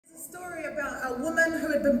a woman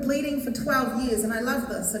who had been bleeding for 12 years, and I love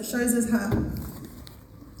this, it shows his heart.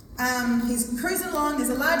 He's cruising along, there's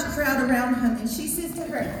a large crowd around him, and she says to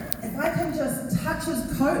her, if I can just touch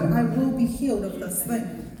his coat, I will be healed of this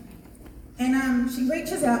thing. And she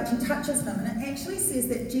reaches out, she touches him, and it actually says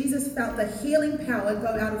that Jesus felt the healing power go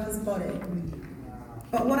out of his body.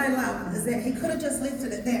 But what I love is that he could have just left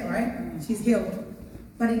it at that, right? She's healed.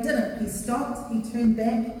 But he didn't. He stopped, he turned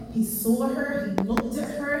back, he saw her, he looked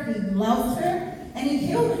at her, he loved her, and he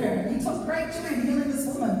healed her. He took great joy in healing this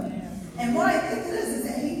woman. And what I think it is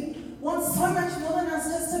that he wants so much more than us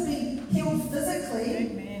just to be healed physically.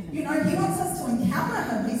 Amen. You know, he wants us to encounter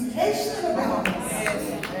him. He's passionate about us.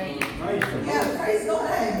 Yeah, praise God.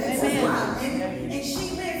 That's his heart. And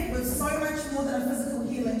she left with so much more than a physical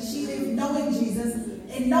healing. She left knowing Jesus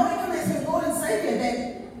and knowing him as her Lord and Savior,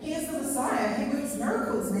 that he is the Messiah. He works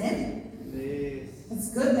miracles, man. Yes. It's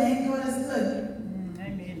good, man. God is good.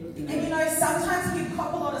 Amen. And you know, sometimes he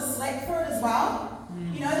cop a lot of slack for it as well.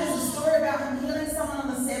 You know, there's a story about him healing someone on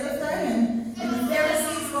the Sabbath day, and the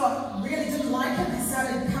Pharisees really didn't like it. They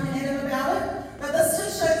started coming at him about it. But this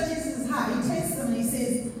just shows Jesus' heart. He turns to them and he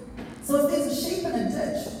says, so if there's a sheep in a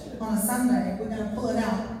ditch on a Sunday, we're going to pull it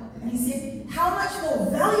out. And he said, how much more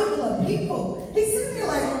valuable are people? He's sitting there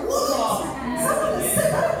like, what? Someone is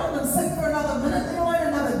sick. I don't want them sick for another minute, let alone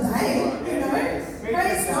another day. You know?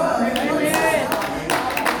 Praise God.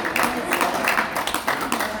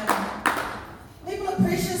 People are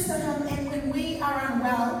precious to him, and when we are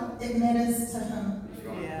unwell, it matters to him.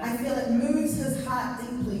 I feel it moves his heart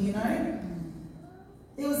deeply, you know?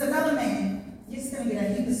 There was another man. You're just going to get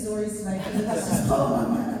a heap of stories today, because that's just my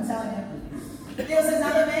mind, I'm telling you. There was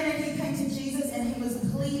another man, and he came to Jesus, and he was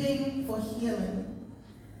pleading for healing.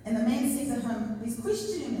 And the man said to him, he's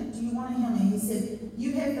questioning him, do you want to heal me? He said,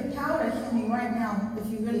 you have the power to heal me right now if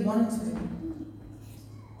you really wanted to.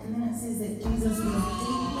 And then it says that Jesus was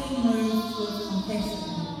deeply moved with compassion.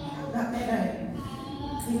 About that day.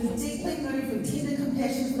 He was deeply moved with tender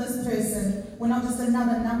compassion for this person. We're not just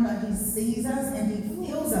another number. He sees us and he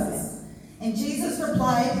feels us. And Jesus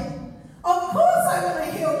replied, of course I want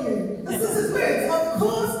to heal you. This is his words. Of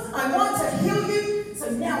course I want to heal you. So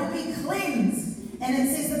now be cleansed. And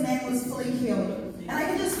it says the man was fully healed. And I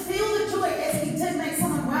can just feel the joy as he did make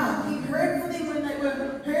someone well. He heard for them when they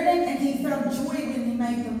were hurting, and he felt joy when he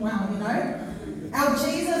made them well, you know? Our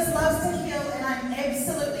Jesus loves to heal, and I'm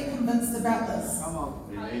absolutely convinced about this. Come on.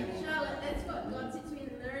 Charlotte, that's what God said to me in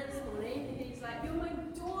the mirror this morning. He's like, you're my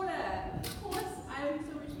daughter. Of course, I have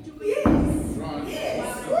so much joy. Yes. Right. Yes.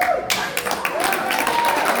 Wow.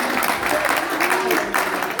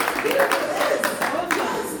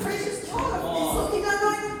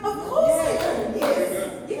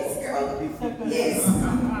 Yes.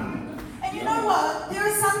 And you know what? There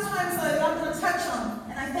are some times though that I'm going to touch on,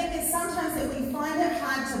 and I think it's sometimes that we find it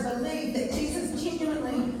hard to believe that Jesus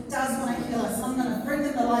genuinely does want to heal us. And I'm going to bring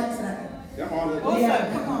them the light today. Come on. Awesome.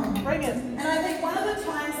 Yeah, come on. Bring it. And I think one of the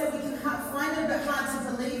times that we can find it a bit hard to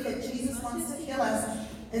believe that Jesus wants to heal us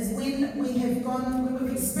is when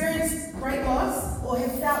we've experienced great loss or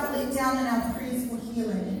have felt let down in our prayers for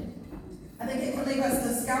healing. I think it can leave us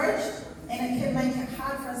discouraged, and it can make it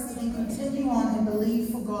hard for us to then continue on and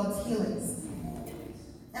believe for God's healings.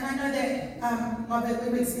 And I know that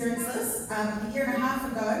we've experienced this a year and a half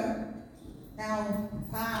ago.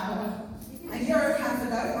 A year and a half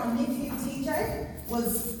ago, our nephew TJ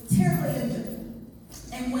was terribly injured.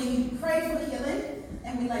 And we prayed for healing,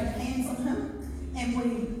 and we laid hands on him, and we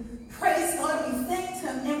praised God, we thanked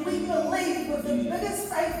him, and we believed with the biggest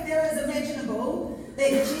faith there is imaginable that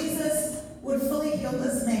Jesus would fully heal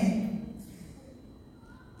this man.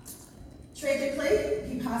 Tragically,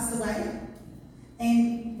 he passed away,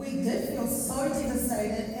 and we did feel so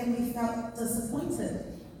devastated, and we felt disappointed.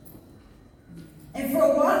 And for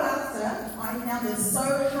a while after, I found it so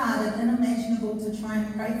hard and unimaginable to try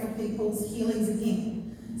and pray for people's healings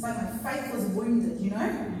again. It's like my faith was wounded, you know?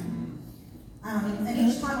 And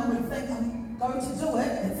each time I would think I'm going to do it,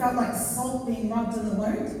 it felt like salt being rubbed in the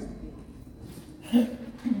wound.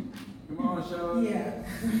 Come on, Charlotte. Yeah.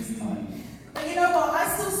 But you know what? I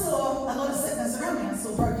still saw a lot of sickness around me. I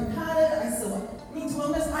saw brokenhearted. I saw mental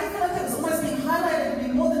illness. I feel like it was almost being highlighted to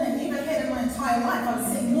me more than it ever had in my entire life. I was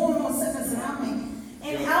seeing more and more sickness around me.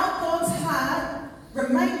 And our God's heart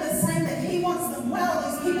remained the same, that he wants them well.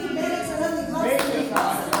 These people matter to him. He loves them. He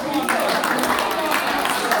loves them.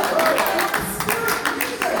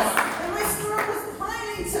 And my spirit was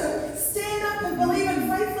pining to stand up and believe in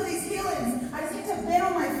faith for these healings. I just had to bet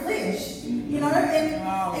on my flesh, you know.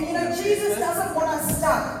 And you know, Jesus doesn't want us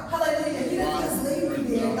stuck. Hallelujah. He didn't just leave me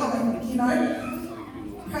there going, you know.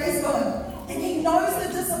 Praise God. And he knows the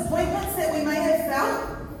disappointments that we may have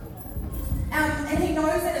And he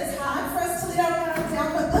knows that it's hard for us to let our guard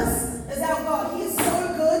down, but this is our God. He is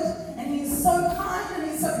so good, and he is so kind,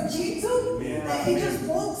 and he's so gentle, that he just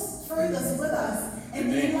walks through this with us.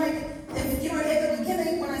 And then, if, at the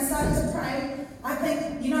beginning, when I started to pray, I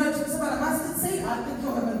think, it was about a mustard seed. I think I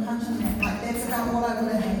would have been punching him. That's about what I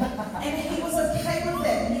would have had. And he was okay with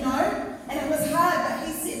that, And it was hard, but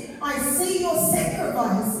he said, I see your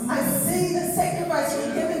sacrifice. I see the sacrifice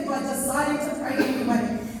you're giving by deciding to pray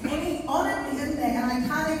anyway. And he honored me in that, and I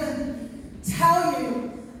can't even tell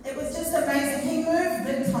you, it was just amazing. He moved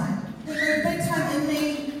big time. He moved big time in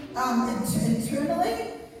me internally.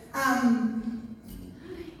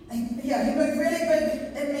 He moved really big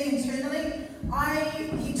in me internally.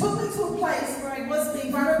 He took me to a place where I was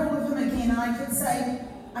being vulnerable with him again, and I could say,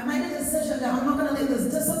 I made a decision that I'm not going to let this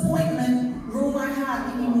disappointment rule my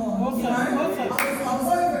heart anymore. I was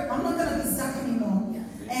over it. I'm not going to be stuck anymore.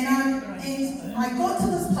 And I got to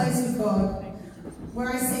this place with God where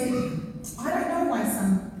I said, I don't know why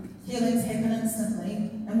some healings happen instantly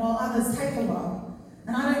and while others take a while.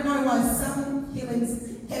 And I don't know why some healings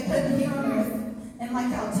happen here on earth and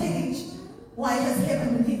like our teach, why it has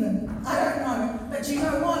happened in heaven. I don't know. But you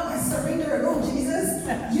know what? I surrender it all, Jesus.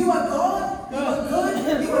 You are God. You are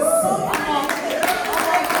good. You are so kind.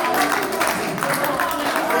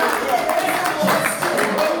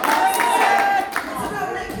 It's about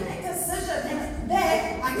making a decision. And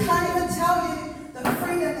that, I can't even tell you the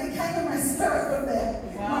freedom that came in my spirit with that.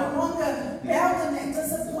 No longer bound in that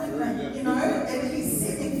disappointment, and he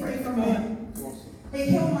set me free from that. He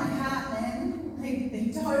healed my heart, man.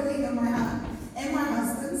 He totally healed my heart. And my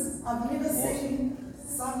husband's. I've never seen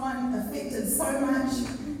someone affected so much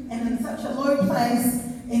and in such a low place.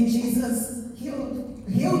 And Jesus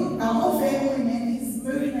healed our whole family, man. He's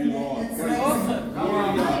moving in that. It's amazing.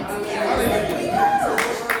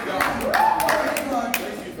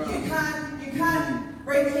 You can't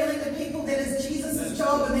bring healing to people. That is Jesus'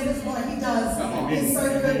 job, and that is what he does. He's so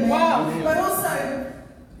good, man. But also,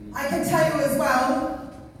 I can tell you as well,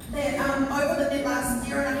 that over the last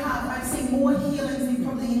year and a half, I've seen more healings than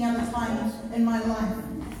probably any other time in my life.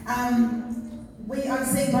 I've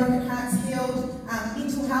seen broken hearts healed,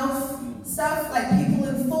 mental health stuff, like people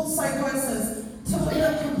in full psychosis, two of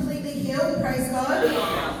them completely healed, praise God.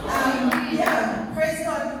 Praise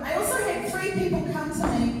God. I also had 3 people come to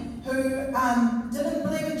me who didn't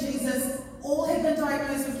believe in Jesus, all had been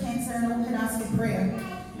diagnosed with cancer, and all had asked for prayer.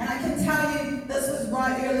 And I can tell you, this was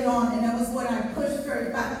right early on, and it was what I pushed through.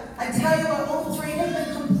 But I tell you what, all 3 have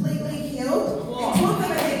been completely healed. And 2 of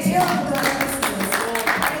them had terrible diagnoses.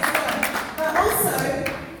 But also,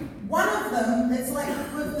 one of them, it's like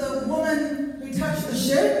with the woman who touched the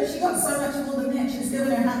shirt, she got so much more than that. She's given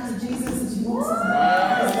her heart to Jesus, and she walks on.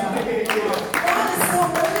 God is still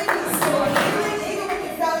moving, he's still healing. Even when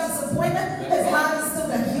you felt disappointment, his heart is still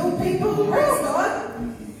to heal people. Praise God.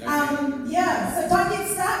 So don't get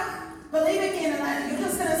stuck. Believe again, and you're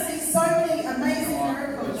just going to see so many amazing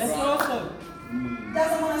miracles. That's awesome.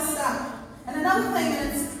 Doesn't want to stop. And another thing, and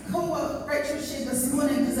it's cool what Rachel shared this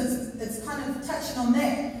morning, because it's kind of touching on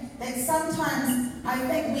that sometimes I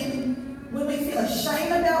think when we feel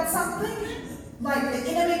ashamed about something, like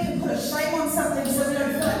the enemy can put a shame on something, so we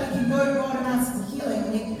don't feel like we can go to God and ask for healing.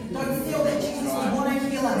 We don't feel that Jesus would want to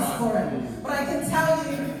heal us for it. But I can tell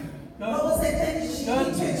you, what was that thing? He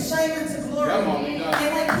turned shame into glory.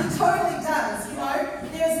 And he totally does,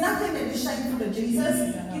 There is nothing that is shameful to Jesus.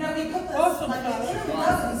 We put this, the enemy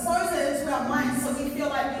does it. He sows it into our minds, so we feel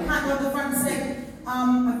like we can't go to the front and say,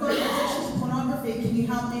 I've got an addiction to pornography. Can you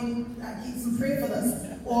help me get some prayer for this?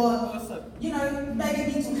 Or, maybe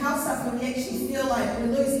mental health stuff where we actually feel like we're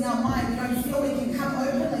losing our mind. We don't feel we can come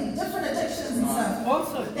openly. Different addictions and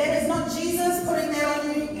stuff. That is not Jesus putting that on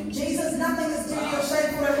you. Jesus, nothing is dirty or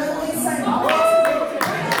shameful to him. He's saying, I'm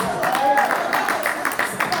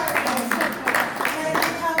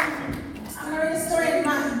going to read a story in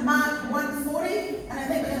Mark 1:40, and I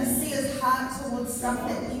think we're going to see his heart towards stuff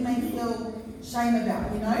that he may feel shame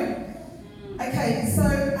about, Okay, so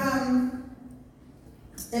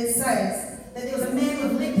it says that there was a man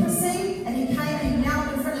with leprosy, and he came and he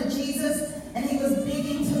knelt in front of Jesus, and he was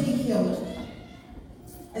begging to be healed.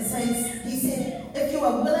 It says, he said, if you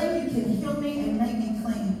are willing, you can heal me and make me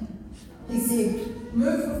clean. He said,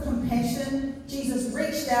 moved with compassion, Jesus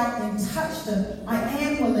reached out and touched him. I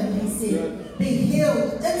am willing, he said, be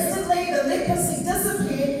healed. Instantly, the leprosy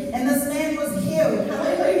disappeared, and this man was healed.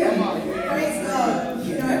 Hallelujah. Praise God.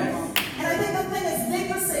 And I think the thing is,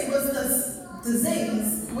 leprosy was this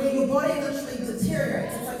disease where your body literally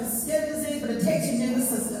deteriorates. It's like a skin disease, but it attacks your nervous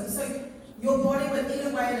system. So your body would eat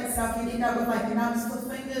away at itself. You'd end up with like nubs for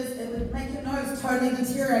fingers. It would make your nose totally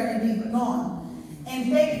deteriorate and be gone. And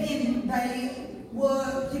back then,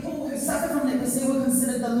 people who suffered from leprosy were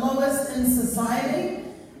considered the lowest in society.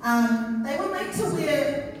 They were made to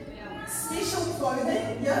wear special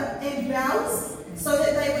clothing, and vows, so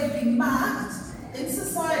that they would be marked in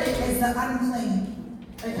society as the unclean.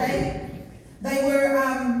 Okay? They were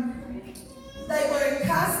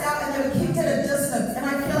cast out and they were kept at a distance. And I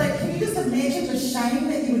feel like, can you just imagine the shame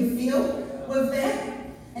that you would feel with that?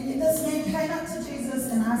 And yet this man came up to Jesus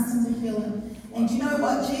and asked him to heal him. And do you know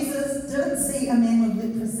what? Jesus didn't see a man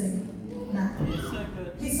with leprosy. No.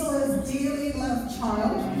 He saw his dearly loved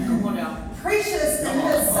child, precious in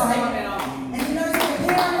his sight. And he knows the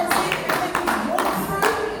hair on his head, everything he's walked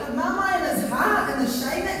through, the mama in his heart, and the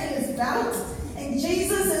shame that he has felt. And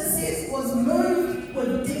Jesus, it says, was moved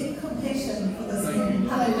with deep compassion for this man.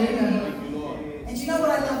 Hallelujah. And do you know what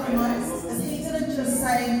I love the most? Is he didn't just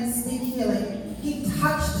say, speak healing. He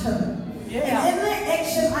touched him. Yeah. And in that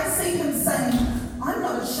action, I see him saying, I'm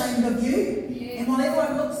not ashamed of you. Yeah. And while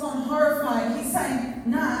everyone looks on horrified, he's saying,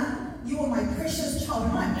 nah, you are my precious child,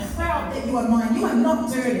 and I'm proud that you are mine. You are not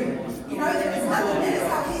dirty. You know, there is nothing. That is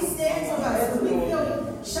how he stands with us. When we feel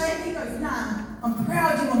shame, he goes, nah, I'm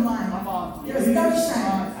proud you are mine. There is no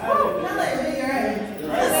shame. Hallelujah.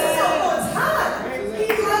 This is how God's heart. He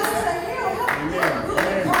loves to heal. How good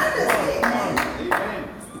and kind is he, man?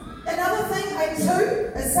 Another thing, too,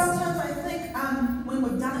 is sometimes I think when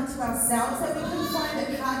we've done it to ourselves, that we can find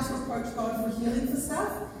it hard to approach God for healing for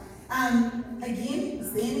stuff. Again,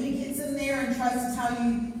 it's the enemy gets in there and tries to tell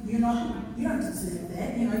you, you don't deserve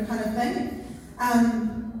that, kind of thing.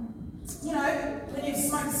 When you've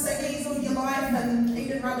smoked ciggies all your life and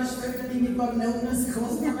eaten rubbish food and then you've got an illness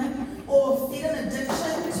caused from it, or fed an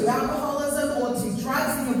addiction to alcoholism or to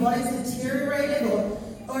drugs and your body's deteriorated,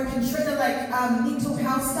 or it can trigger mental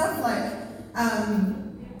health stuff like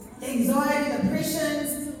anxiety,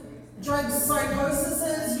 depressions, drug psychoses,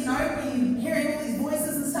 when you're hearing all these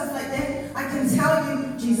voices and stuff like that. I can tell you,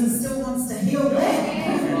 Jesus still wants to heal that.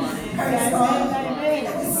 Praise God.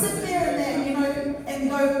 And we sit there and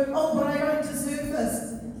go, oh, but I don't deserve this.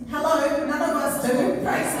 Hello, none of us do.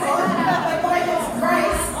 Praise God. But by His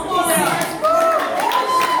grace,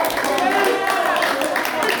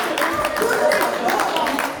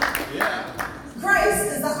 grace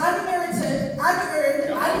is the unmerited, unearned,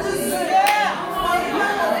 undeserved favor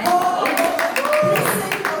of God,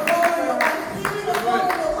 blessing of God, and healing of God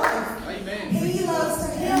in your life. Amen. He loves to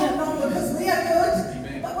heal, not because we are good,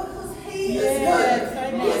 but because He is good.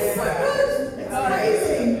 He is so good. It's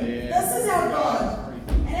crazy. This is our God.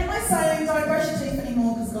 And am I saying don't brush your teeth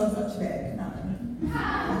anymore because God's got your back? No.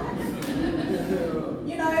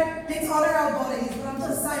 Let's honor our bodies, but I'm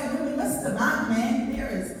just saying, when we miss the mark, man, there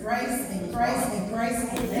is grace and grace and grace and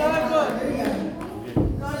grace. So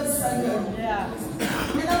good. God is so good. Yeah.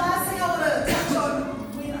 And the last thing I want to touch on,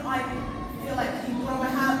 when I feel like He put on my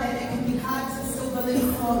heart that it can be hard to still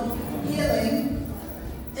believe for healing,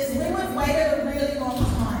 is when we've waited a really long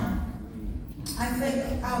time. I think,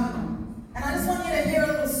 and I just want you to hear a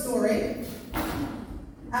little story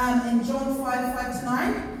in John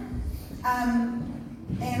 5:5-9.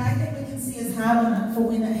 And I think we can see His heart on it for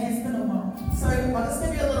when it has been a while. So I'll just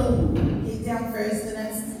give you a little get down first, and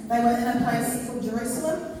they were in a place called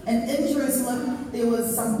Jerusalem, and in Jerusalem there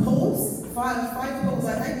was some pools, five pools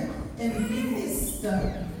I think, in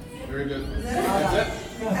Bethesda. Very good. Is that it?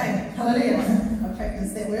 Okay, hallelujah. I'll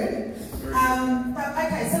practice that word.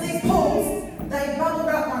 So these pools, they bubble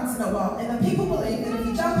up once in a while, and the people believe that if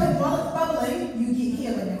you jump in while it's bubbling, you get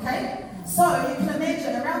healing, okay? So you can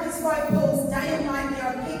imagine, around these 5 pools, day and night, there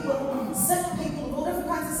are people, sick people of all different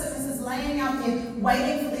kinds of sicknesses laying out there,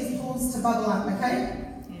 waiting for these pools to bubble up, okay?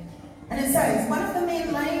 Yeah. And it says, one of the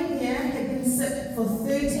men laying there had been sick for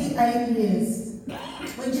 38 years.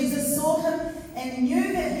 When Jesus saw him and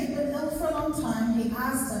knew that he'd been ill for a long time, he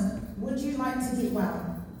asked him, would you like to get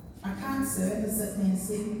well? I can't, sir, the sick man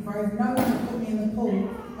said, for I have no one to put me in the pool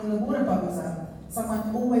when the water bubbles up.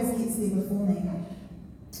 Someone always gets there before me.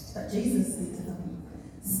 But Jesus said to them,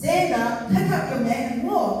 stand up, pick up your mat and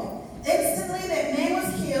walk. Instantly that man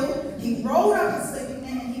was healed. He rolled up his sleeping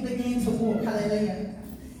mat and he began to walk. Hallelujah.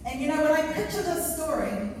 And when I picture this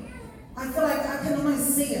story, I feel like I can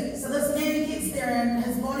almost see it. So this man gets there and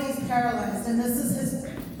his body is paralyzed, and this is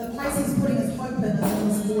the place he's putting his hope in is in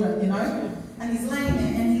this water, And he's laying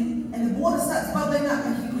there and the water starts bubbling up,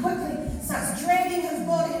 and he quickly starts dragging his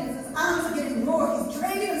body, and his arms are getting raw. He's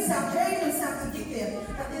dragging himself to get there.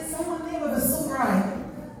 But there's someone there with a sore eye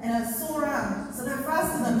and a sore arm, so they're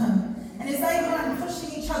faster than him. And as they run,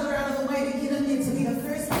 pushing each other out of the way to get in there to be the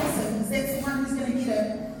first person, because that's the one who's going to get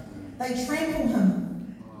it, they trample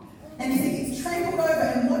him. And as he gets trampled over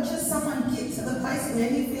and watches someone get to the place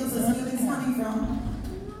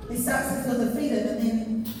he starts to feel defeated, and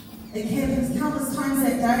then it happens countless times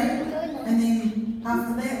that day, and then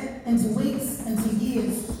after that, into weeks, into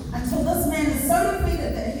years, until this man is so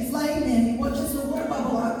defeated that he's laying there, he watches the water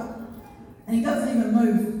bubble up, and he doesn't even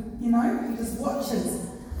move, he just watches.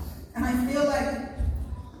 And I feel like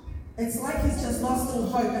it's like he's just lost all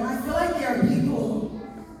hope, and I feel like there are people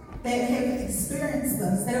that have experienced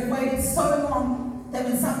this, that have waited so long that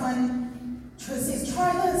when someone says,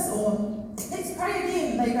 try this, or let's pray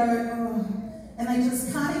again, they go, oh, and they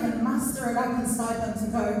just can't even muster it up inside them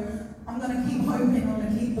to go, I'm going to keep hoping, I'm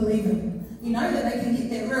going to keep believing. That they can get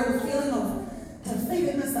that real feeling of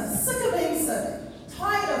defeatedness, they're sick of being sick,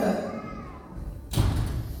 tired of it.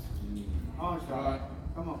 Oh, Charlotte,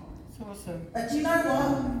 come on. It's awesome. But do you know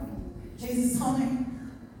what? Jesus told me.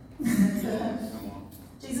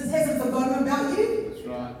 Jesus hasn't forgotten about you. That's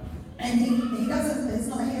right. And he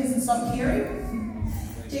hasn't stopped caring.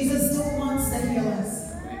 Jesus still wants to heal us.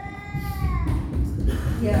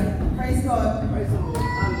 Yeah, praise God. Praise the Lord.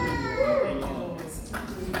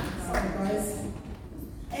 Sorry, guys.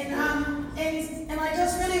 And I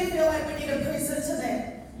just really feel like we need to press into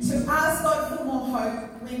that, to ask God for more hope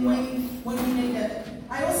when we need it.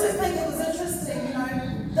 I also think it was interesting,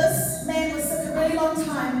 this man was sick a really long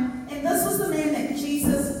time, and this was the man that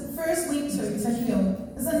Jesus first went to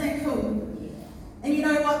heal. Isn't that cool? And you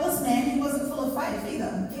know what? This man, he wasn't full of faith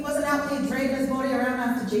either. He wasn't out there dragging his body around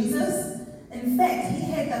after Jesus. In fact, he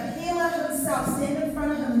had the healer himself stand in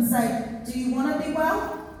front of him and say, do you want to be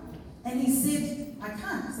well? And he said, I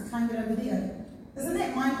can't, because I can't get over there. Isn't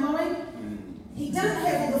that mind-blowing? He didn't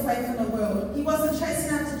have all the faith in the world. He wasn't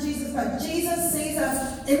chasing after Jesus, but Jesus sees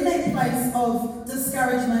us in that place of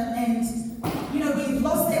discouragement, and we've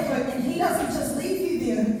lost that hope, and he doesn't just leave you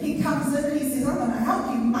there. He comes in and he says, I'm going to help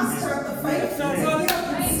you muster up the faith to get up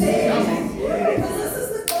and stand. Because this is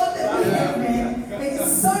the God that we have, man. He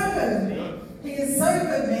is so good. He is so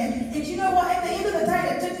good, man. And you know what? At the end of the day,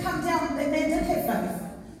 it did come down, that man did have faith.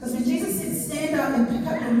 Because when Jesus said, stand up and pick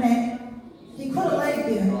up your mat, he could have laid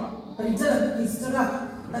there. But he didn't. He stood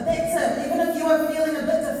up. But that's it. Even if you are feeling a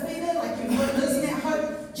bit defeated, like you're losing that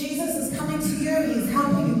hope, Jesus is coming to you. He's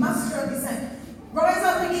helping you muster up. He's saying, rise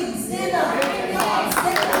up again. Stand up. Come on,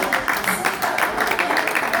 stand up.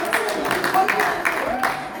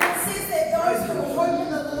 And it says that those who hope in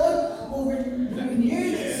the Lord will renew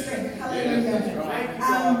their strength. Hallelujah.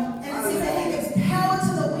 And it says that he gives power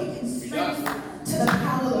to the weak and strength to the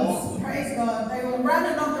powerless. Praise God. They will run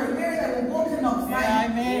and not grow weary. They will walk and not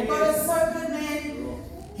faint. Amen. God is so good, man.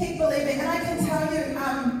 Keep believing. And I can tell you,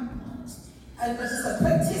 just a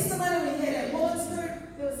quick testimony we had at Women's Group.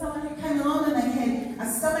 There was someone who came along and they had a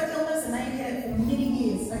stomach illness and they had it for many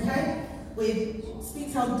years, okay? We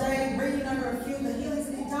spent our day reading over a few of the healings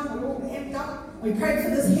that he'd done. We were all amped up. We prayed for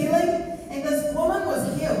this healing, and this woman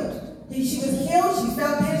was healed. She was healed, she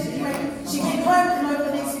felt better. She came home, and over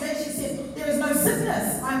the next day she said, there is no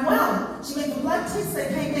sickness, I'm well. She went for blood tests that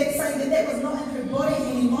came back saying that was not in her body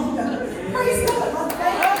any longer. Praise God, I'm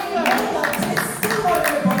thankful. No blood tests still on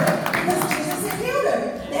her body because Jesus had healed her.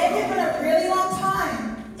 That happened a really long time.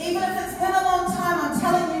 Even if it's been a long time, I'm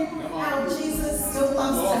telling you how Jesus still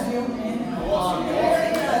loves to heal men. He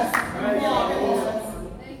really does.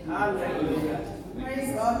 Hallelujah. Praise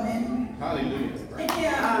God, man. Hallelujah. And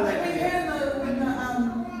yeah, like we heard in the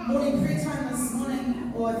morning prayer time this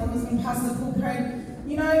morning, or I think it was when Pastor Paul prayed,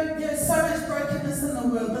 there's so much brokenness in the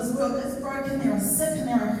world. This world is broken. There are sick and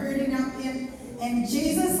there are hurting out there. And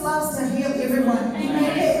Jesus loves to heal everyone. He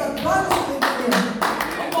made that abundantly clear.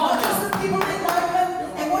 Not just the people that know him.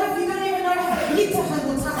 And what if you don't even know how to get to him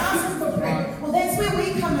or to ask him for prayer? Well, that's where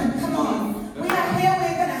we come in. Come on. We are here.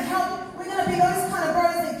 We're going to help. We're going to be those kind of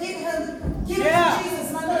bros that get him to Jesus.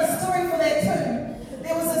 And I've got a story for that too.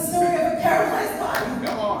 There was a story of a paralyzed guy.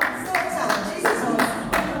 Storyteller. Jesus was.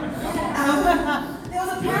 There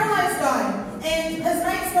was a paralyzed guy, and his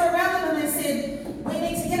mates got around him and they said, we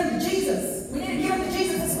need to get him to Jesus. We need to get him to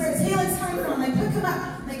Jesus. That's where his healing's coming from. They pick him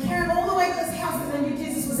up, they carry him all the way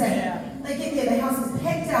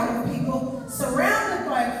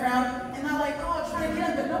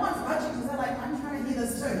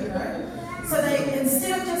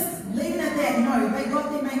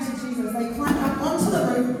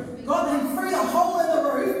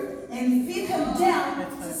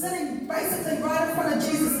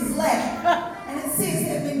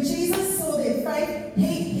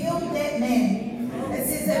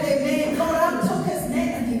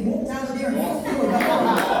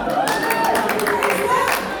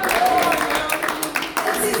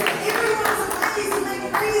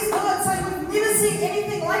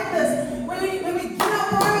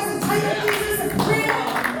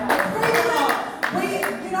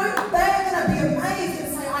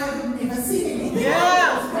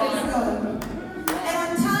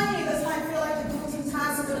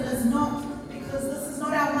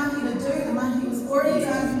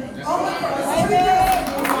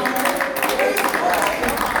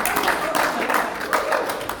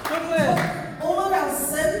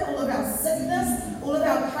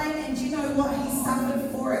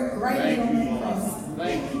greatly on that cross.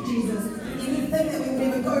 Thank you, Jesus. Anything that we would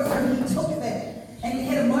ever go through, he took that. And he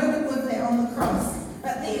had a moment with that on the cross.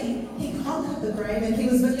 But then he conquered the grave and he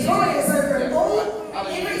was victorious over it all.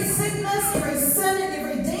 Every sickness, every sin, and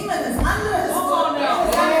every demon is under his foot.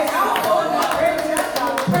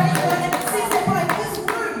 And it says that by his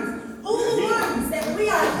wounds, all the wounds that we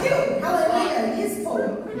are healed. Hallelujah. Yes, Paul.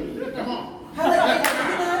 Hallelujah.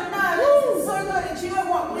 No, it's so good. And do you know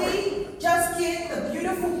what? We just get the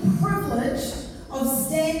beautiful privilege of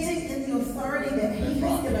standing in the authority that he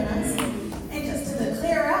has given us and just to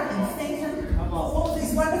declare out and thank him for all of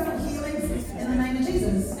these wonderful healings in the name of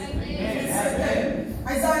Jesus. It's so good.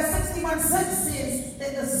 Isaiah 61:6 says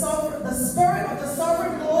that the Spirit of the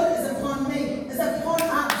Sovereign Lord is upon me, is upon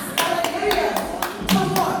us. Hallelujah. To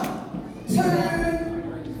what?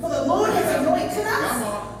 For the Lord has anointed us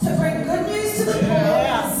to bring good news to the poor,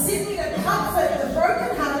 to send me to comfort the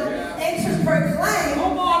brokenhearted, and to proclaim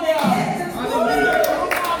that captives will be free.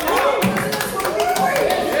 Prisoners will be free.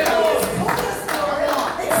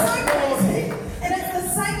 It's so crazy. And it's the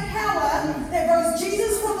same power that rose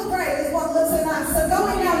Jesus from the grave is what lives in us. So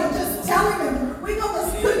going out and just telling them, we got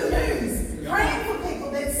this good news. Praying for people,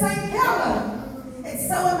 that same power. It's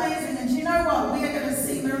so amazing. And do you know what? We are going to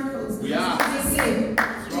see miracles. Jesus said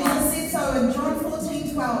so in John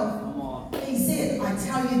 14:12. He said, I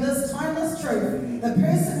tell you this timeless truth. The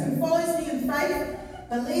person who follows me in faith,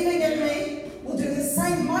 believing in me, will do the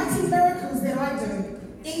same mighty miracles that I do.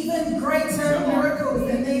 Even greater miracles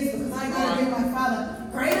than these, because I go to be my Father.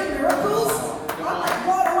 Greater miracles? I'm like,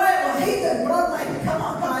 what away? Well, he did. But I'm like, come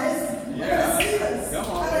on, guys. We're going to see this.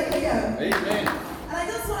 Hallelujah. Amen. And I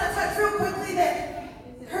just want to touch real quickly that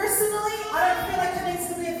personally, I don't feel like it needs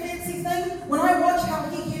to be a fancy thing. When I watch how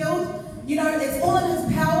he healed, you know, it's all in his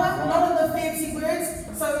power, not in the fancy words.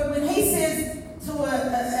 So when he says to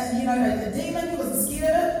a demon who wasn't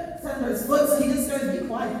scared of it, it's under his foot, so he just goes, be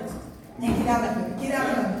quiet. And get out of him,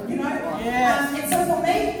 you know? And so for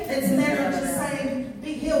me, it's a matter of just saying,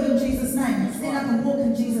 be healed in Jesus' name. Stand up and walk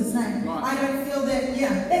in Jesus' name. I don't feel that,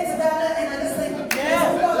 that's about it, and I just think, that's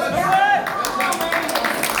all God's about.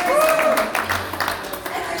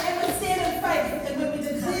 And we stand in faith, and when we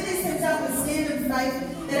declare these things out, we stand in faith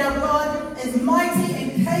that our God is mighty and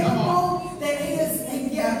capable, that he is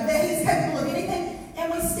capable of anything, and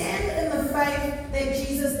we stand in the faith that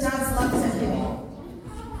Jesus does love to heal.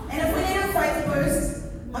 And if we need a faith boost,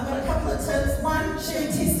 I've got a couple of tips. One, share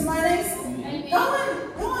testimonies. Go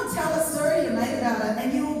and tell a story to your mate about it,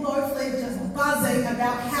 and you will both leave just buzzing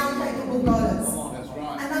about how capable God is.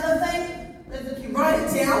 Another thing is if you write it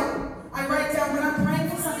down, I write down when I'm praying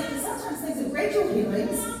for something, because sometimes things are gradual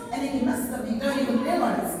healings, and then you miss them, you don't even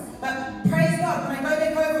realize. But praise God, when I go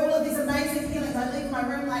back over all of these amazing healings, I leave my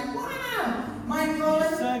room like, wow, mind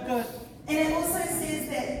blowing. So good. And it also says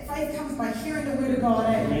that faith comes by hearing the word of God.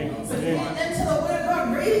 So if you